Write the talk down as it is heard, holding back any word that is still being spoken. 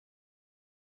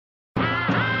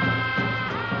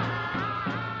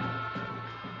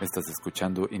Estás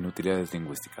escuchando Inutilidades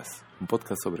Lingüísticas, un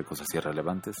podcast sobre cosas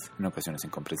irrelevantes, en ocasiones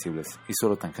incomprensibles y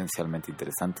solo tangencialmente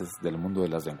interesantes del mundo de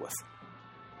las lenguas.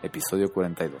 Episodio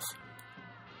 42.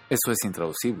 Eso es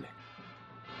intraducible.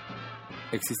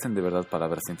 ¿Existen de verdad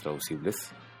palabras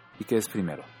intraducibles? ¿Y qué es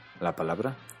primero, la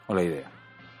palabra o la idea?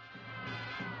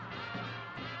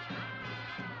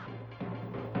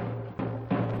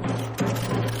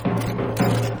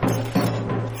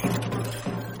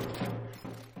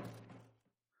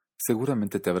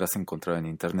 Seguramente te habrás encontrado en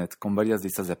Internet con varias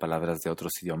listas de palabras de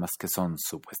otros idiomas que son,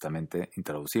 supuestamente,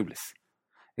 intraducibles.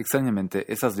 Extrañamente,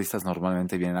 esas listas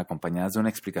normalmente vienen acompañadas de una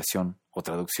explicación o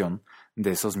traducción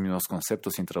de esos mismos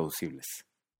conceptos intraducibles.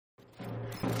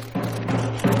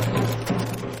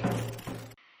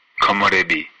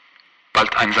 Komorebi,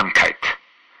 bald Einsamkeit,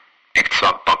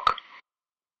 Ektswapok.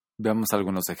 Veamos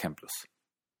algunos ejemplos.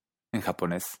 En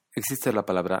japonés existe la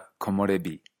palabra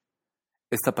komorebi.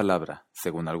 Esta palabra,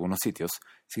 según algunos sitios,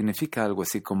 significa algo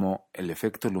así como el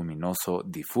efecto luminoso,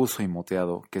 difuso y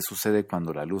moteado que sucede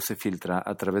cuando la luz se filtra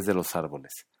a través de los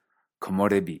árboles.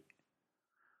 Komorebi.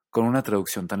 Con una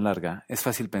traducción tan larga, es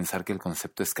fácil pensar que el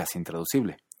concepto es casi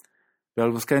intraducible. Pero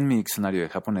al buscar en mi diccionario de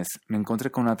japonés, me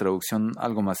encontré con una traducción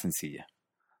algo más sencilla.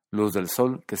 Luz del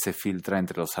sol que se filtra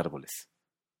entre los árboles.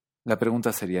 La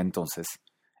pregunta sería entonces,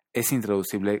 ¿es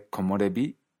intraducible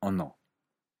komorebi o no?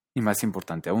 Y más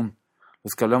importante aún,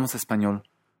 los que hablamos español,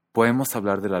 ¿podemos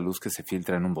hablar de la luz que se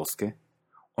filtra en un bosque?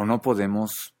 ¿O no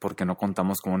podemos porque no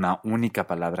contamos con una única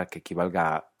palabra que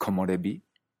equivalga a komorebi?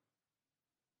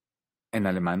 En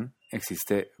alemán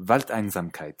existe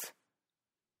Waldeinsamkeit.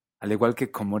 Al igual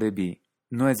que komorebi,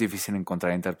 no es difícil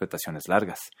encontrar interpretaciones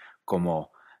largas,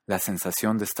 como la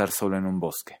sensación de estar solo en un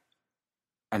bosque.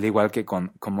 Al igual que con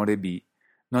komorebi,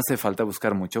 no hace falta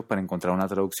buscar mucho para encontrar una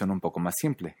traducción un poco más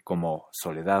simple, como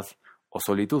soledad o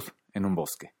solitud en un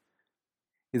bosque.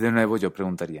 Y de nuevo yo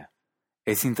preguntaría,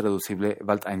 ¿es intraducible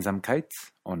Waldeinsamkeit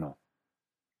o no?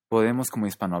 ¿Podemos como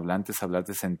hispanohablantes hablar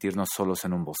de sentirnos solos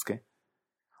en un bosque?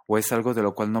 ¿O es algo de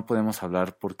lo cual no podemos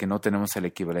hablar porque no tenemos el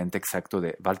equivalente exacto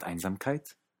de Waldeinsamkeit?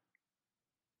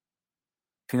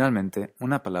 Finalmente,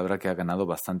 una palabra que ha ganado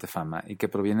bastante fama y que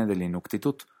proviene del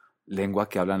Inuktitut, lengua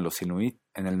que hablan los Inuit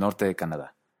en el norte de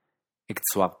Canadá,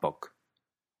 Iktswapok.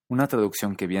 Una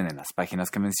traducción que viene en las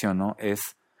páginas que menciono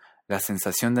es la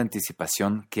sensación de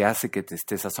anticipación que hace que te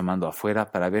estés asomando afuera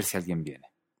para ver si alguien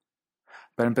viene.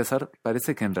 Para empezar,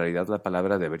 parece que en realidad la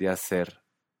palabra debería ser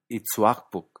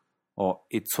Itzuakpuk o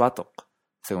Itzuatok,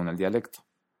 según el dialecto.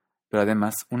 Pero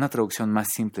además, una traducción más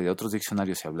simple de otros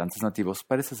diccionarios y hablantes nativos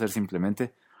parece ser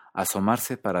simplemente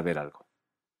asomarse para ver algo.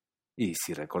 Y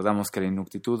si recordamos que la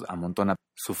inuktitut amontona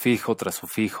sufijo tras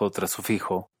sufijo tras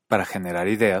sufijo para generar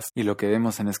ideas, y lo que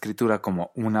vemos en escritura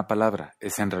como una palabra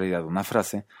es en realidad una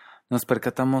frase, nos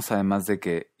percatamos además de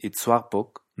que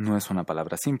Itzuapok no es una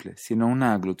palabra simple, sino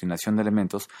una aglutinación de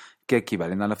elementos que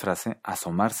equivalen a la frase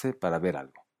asomarse para ver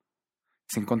algo.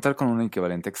 Sin contar con un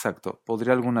equivalente exacto,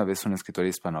 ¿podría alguna vez un escritor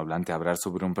hispanohablante hablar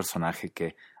sobre un personaje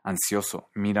que,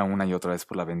 ansioso, mira una y otra vez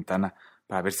por la ventana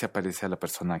para ver si aparece a la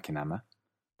persona a quien ama?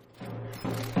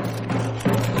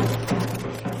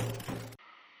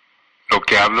 Lo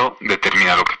que hablo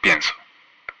determina lo que pienso.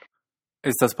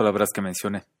 Estas palabras que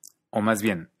mencioné, o más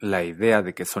bien la idea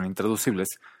de que son intraducibles,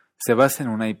 se basa en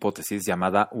una hipótesis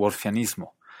llamada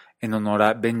Worfianismo, en honor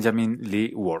a Benjamin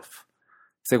Lee Worf.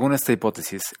 Según esta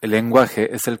hipótesis, el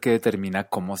lenguaje es el que determina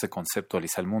cómo se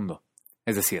conceptualiza el mundo.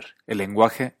 Es decir, el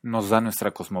lenguaje nos da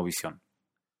nuestra cosmovisión.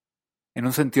 En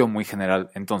un sentido muy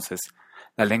general, entonces,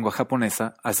 la lengua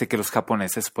japonesa hace que los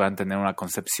japoneses puedan tener una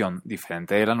concepción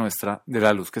diferente de la nuestra de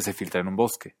la luz que se filtra en un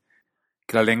bosque.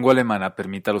 Que la lengua alemana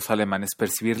permita a los alemanes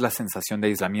percibir la sensación de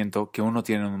aislamiento que uno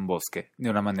tiene en un bosque de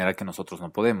una manera que nosotros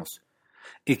no podemos.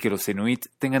 Y que los inuit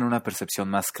tengan una percepción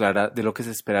más clara de lo que es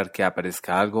esperar que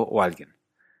aparezca algo o alguien.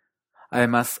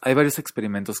 Además, hay varios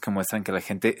experimentos que muestran que la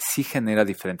gente sí genera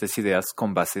diferentes ideas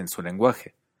con base en su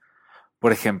lenguaje.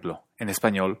 Por ejemplo, en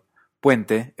español,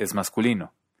 puente es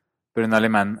masculino, pero en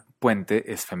alemán,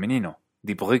 puente es femenino,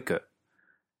 die Brücke.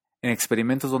 En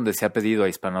experimentos donde se ha pedido a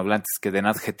hispanohablantes que den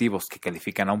adjetivos que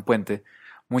califican a un puente,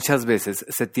 muchas veces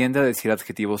se tiende a decir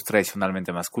adjetivos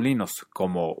tradicionalmente masculinos,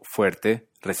 como fuerte,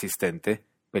 resistente,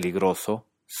 peligroso,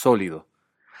 sólido.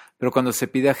 Pero cuando se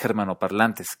pide a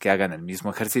germanoparlantes que hagan el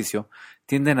mismo ejercicio,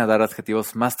 tienden a dar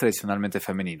adjetivos más tradicionalmente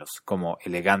femeninos, como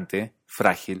elegante,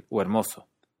 frágil o hermoso.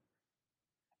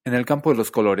 En el campo de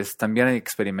los colores también hay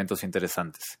experimentos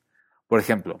interesantes. Por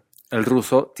ejemplo, el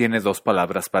ruso tiene dos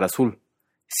palabras para azul,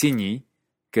 синий,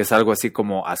 que es algo así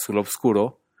como azul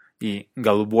oscuro, y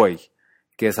голубой,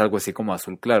 que es algo así como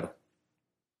azul claro.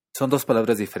 Son dos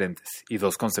palabras diferentes y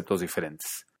dos conceptos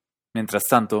diferentes. Mientras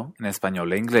tanto, en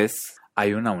español e inglés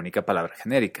hay una única palabra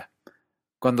genérica.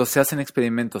 Cuando se hacen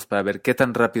experimentos para ver qué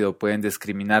tan rápido pueden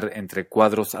discriminar entre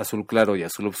cuadros azul claro y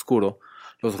azul oscuro,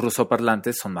 los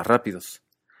rusoparlantes son más rápidos.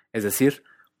 Es decir,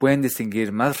 pueden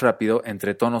distinguir más rápido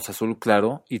entre tonos azul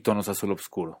claro y tonos azul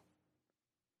oscuro.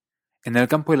 En el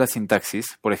campo de la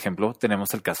sintaxis, por ejemplo,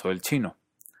 tenemos el caso del chino.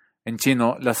 En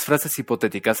chino, las frases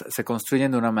hipotéticas se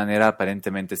construyen de una manera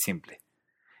aparentemente simple,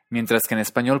 mientras que en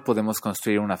español podemos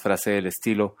construir una frase del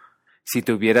estilo «si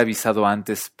te hubiera avisado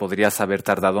antes, podrías haber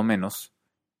tardado menos».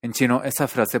 En chino, esa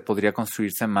frase podría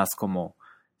construirse más como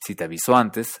 «si te avisó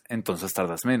antes, entonces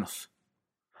tardas menos».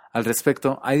 Al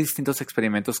respecto, hay distintos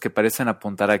experimentos que parecen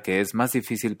apuntar a que es más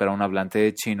difícil para un hablante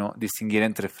de chino distinguir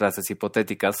entre frases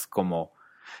hipotéticas como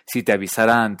 «si te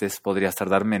avisara antes, podrías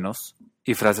tardar menos»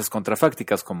 y frases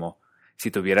contrafácticas como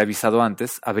 «si te hubiera avisado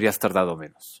antes, habrías tardado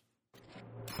menos».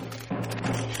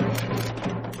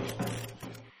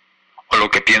 ¿O lo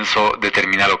que pienso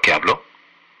determina lo que hablo?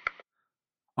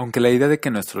 Aunque la idea de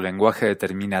que nuestro lenguaje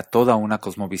determina toda una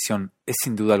cosmovisión es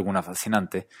sin duda alguna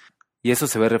fascinante, y eso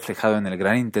se ve reflejado en el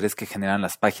gran interés que generan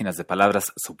las páginas de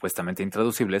palabras supuestamente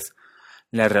intraducibles,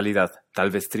 la realidad,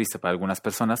 tal vez triste para algunas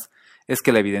personas, es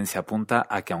que la evidencia apunta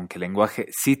a que aunque el lenguaje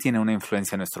sí tiene una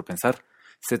influencia en nuestro pensar,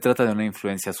 se trata de una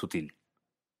influencia sutil.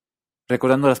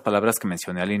 Recordando las palabras que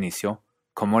mencioné al inicio,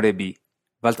 Komorebi,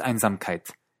 Waldeinsamkeit,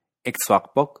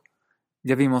 Exwagpok,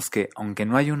 ya vimos que, aunque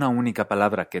no hay una única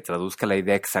palabra que traduzca la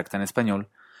idea exacta en español,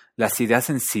 las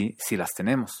ideas en sí las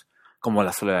tenemos, como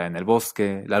la soledad en el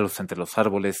bosque, la luz entre los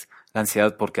árboles, la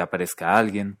ansiedad porque aparezca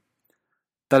alguien.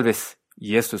 Tal vez,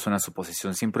 y esto es una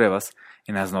suposición sin pruebas,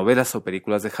 en las novelas o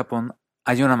películas de Japón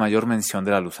hay una mayor mención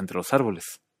de la luz entre los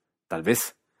árboles. Tal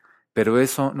vez. Pero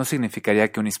eso no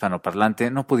significaría que un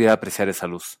hispanoparlante no pudiera apreciar esa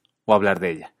luz, o hablar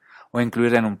de ella, o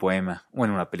incluirla en un poema o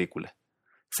en una película.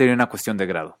 Sería una cuestión de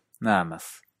grado. Nada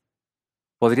más.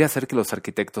 Podría ser que los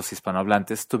arquitectos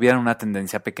hispanohablantes tuvieran una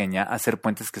tendencia pequeña a hacer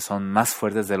puentes que son más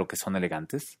fuertes de lo que son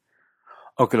elegantes,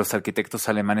 o que los arquitectos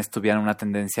alemanes tuvieran una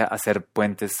tendencia a hacer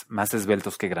puentes más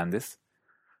esbeltos que grandes.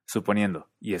 Suponiendo,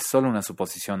 y es solo una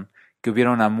suposición, que hubiera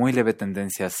una muy leve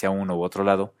tendencia hacia uno u otro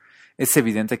lado, es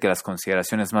evidente que las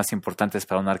consideraciones más importantes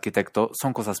para un arquitecto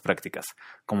son cosas prácticas,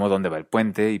 como dónde va el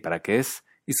puente y para qué es,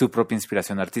 y su propia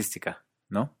inspiración artística,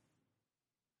 ¿no?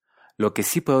 Lo que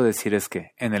sí puedo decir es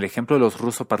que, en el ejemplo de los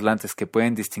rusoparlantes que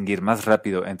pueden distinguir más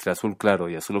rápido entre azul claro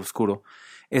y azul oscuro,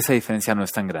 esa diferencia no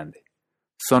es tan grande.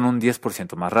 Son un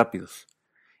 10% más rápidos.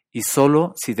 Y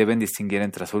solo si deben distinguir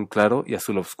entre azul claro y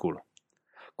azul oscuro.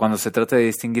 Cuando se trata de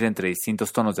distinguir entre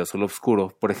distintos tonos de azul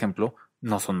oscuro, por ejemplo,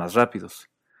 no son más rápidos.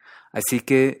 Así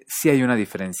que sí hay una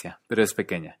diferencia, pero es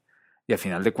pequeña. Y a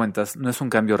final de cuentas, no es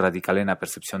un cambio radical en la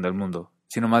percepción del mundo,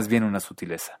 sino más bien una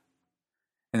sutileza.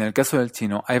 En el caso del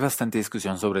chino hay bastante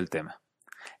discusión sobre el tema.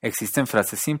 Existen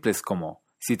frases simples como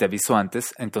 «si te aviso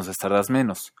antes, entonces tardas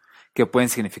menos», que pueden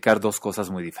significar dos cosas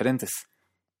muy diferentes.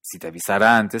 Si te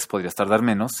avisara antes, podrías tardar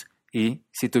menos, y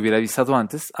si te hubiera avisado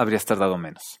antes, habrías tardado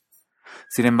menos.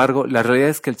 Sin embargo, la realidad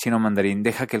es que el chino mandarín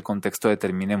deja que el contexto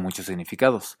determine muchos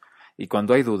significados, y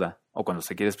cuando hay duda, o cuando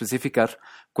se quiere especificar,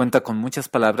 cuenta con muchas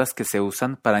palabras que se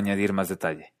usan para añadir más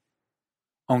detalle.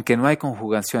 Aunque no hay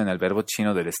conjugación en el verbo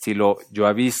chino del estilo yo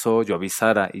aviso, yo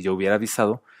avisara y yo hubiera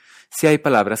avisado, sí hay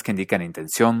palabras que indican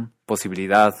intención,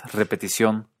 posibilidad,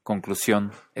 repetición,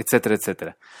 conclusión, etcétera,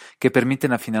 etcétera, que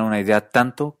permiten afinar una idea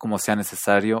tanto como sea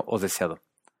necesario o deseado.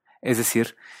 Es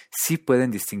decir, sí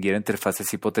pueden distinguir entre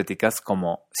frases hipotéticas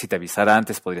como si te avisara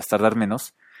antes podrías tardar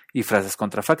menos y frases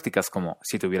contrafácticas como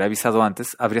si te hubiera avisado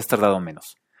antes habrías tardado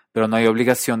menos, pero no hay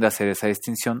obligación de hacer esa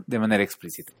distinción de manera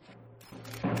explícita.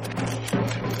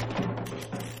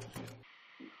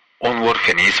 Un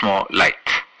morfenismo light.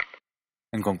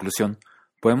 En conclusión,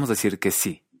 podemos decir que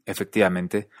sí,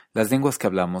 efectivamente, las lenguas que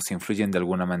hablamos influyen de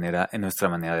alguna manera en nuestra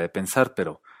manera de pensar,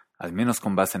 pero, al menos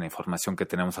con base en la información que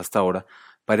tenemos hasta ahora,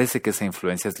 parece que esa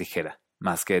influencia es ligera,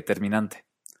 más que determinante.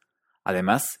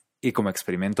 Además, y como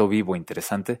experimento vivo e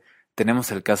interesante,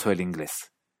 tenemos el caso del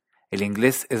inglés. El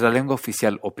inglés es la lengua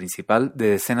oficial o principal de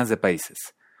decenas de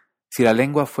países. Si la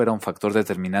lengua fuera un factor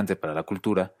determinante para la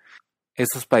cultura,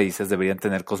 estos países deberían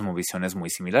tener cosmovisiones muy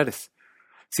similares.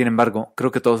 Sin embargo, creo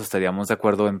que todos estaríamos de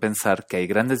acuerdo en pensar que hay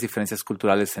grandes diferencias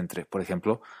culturales entre, por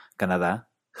ejemplo, Canadá,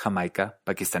 Jamaica,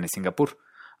 Pakistán y Singapur,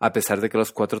 a pesar de que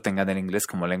los cuatro tengan el inglés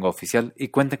como lengua oficial y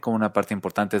cuenten con una parte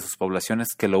importante de sus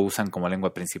poblaciones que lo usan como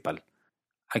lengua principal.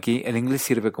 Aquí, el inglés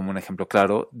sirve como un ejemplo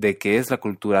claro de que es la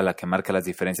cultura la que marca las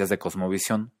diferencias de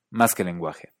cosmovisión más que el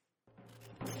lenguaje.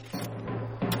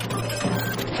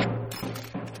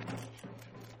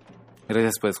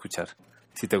 Gracias por escuchar.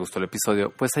 Si te gustó el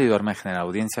episodio, puedes ayudarme a generar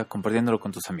audiencia compartiéndolo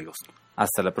con tus amigos.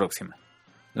 Hasta la próxima.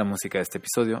 La música de este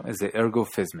episodio es de Ergo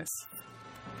Fismes.